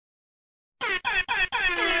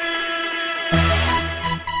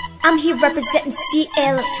I'm here representing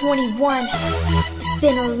CL of 21. It's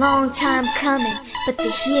been a long time coming, but they're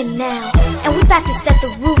here now. And we about to set the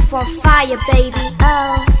roof on fire, baby.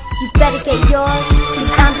 Oh, you better get yours, cause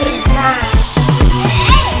I'm getting mine.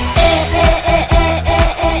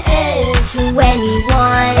 21.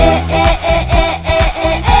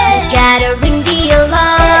 You gotta ring the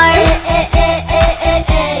alarm.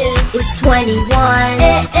 It's 21.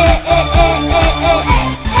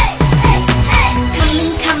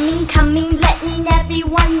 Coming, letting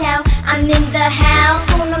everyone know I'm in the house,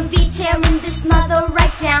 gonna be tearing this mother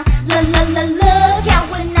right down. Look out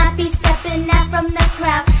when I be stepping out from the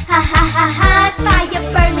crowd. Ha ha ha ha, fire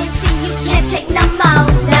burning till you can't take no more.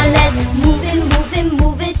 Now let's move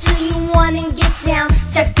it till you wanna get down.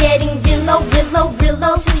 Start getting real low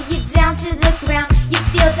till you're down to the ground. You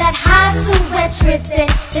feel that hot sweat dripping,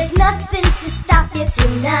 there's nothing to stop you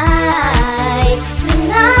tonight.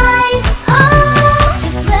 Oh,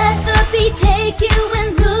 just let the beat take you and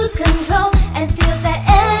lose control, and feel that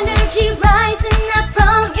energy rising up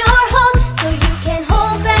from your home, so you can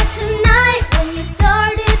hold back tonight when you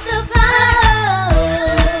started the fire.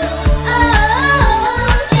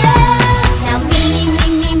 Oh, yeah. Now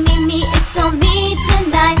me, it's on me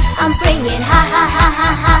tonight. I'm bringing ha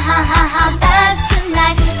back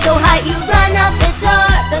tonight. So hot you run out the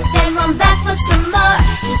door, but then run back for some more.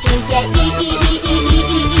 You can't get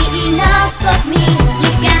enough of me. You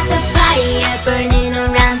got the fire burning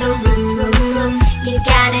around the room. You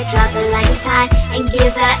gotta drop the lights high and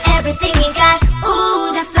give her everything you got.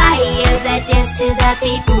 Ooh, the fire that dance to the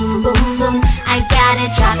beat, boom, boom, boom. I gotta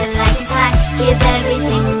drop the lights high, give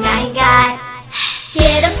everything I got.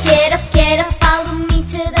 Get up, follow me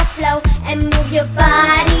to the flow, and move your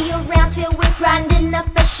body around till we're grinding up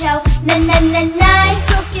a show. Nice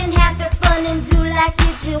girls can have their fun and do like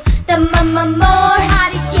you do. The more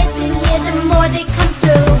hot it gets in here, the more they come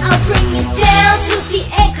through. I'll bring you down to the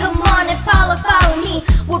end, come on and follow me.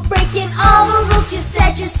 We're breaking all the rules, you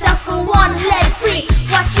said yourself, go on and let it free.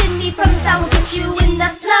 Watching me from the side will get you in the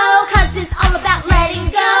flow, cause it's all about letting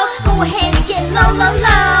go. Go ahead and get low. Let's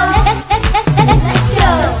go.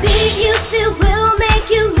 The beat you feel will make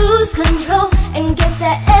you lose control, and get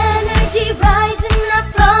that energy rising up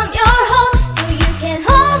from your home, so you can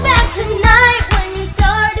hold back tonight when you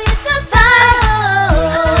started the fire.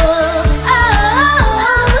 Oh,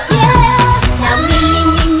 yeah. Now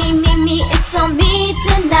me, it's on me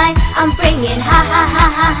tonight. I'm bringing ha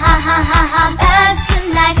back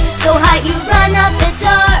tonight. So hot you run out the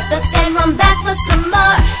door, but then run back for some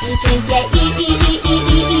more. You can't get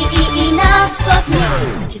enough of me.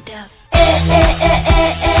 Switch it up.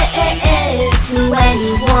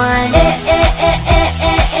 21.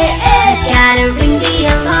 You gotta ring the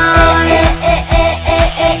alarm.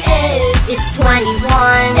 It's 21.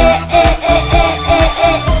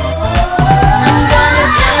 I'm gonna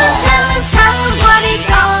tell 'em what it's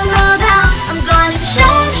all about. I'm gonna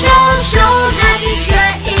show how to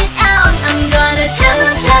strut it out. I'm gonna tell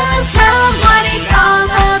 'em what it's all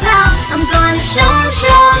about. I'm gonna show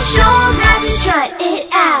how to strut it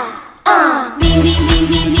out. Me,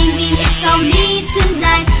 it's on me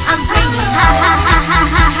tonight. I'm bringing ha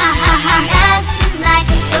back tonight.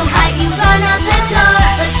 So hot you run out the door,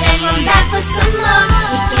 but then run back for some more.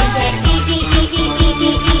 You can't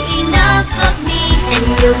get enough of me, and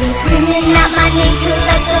you'll be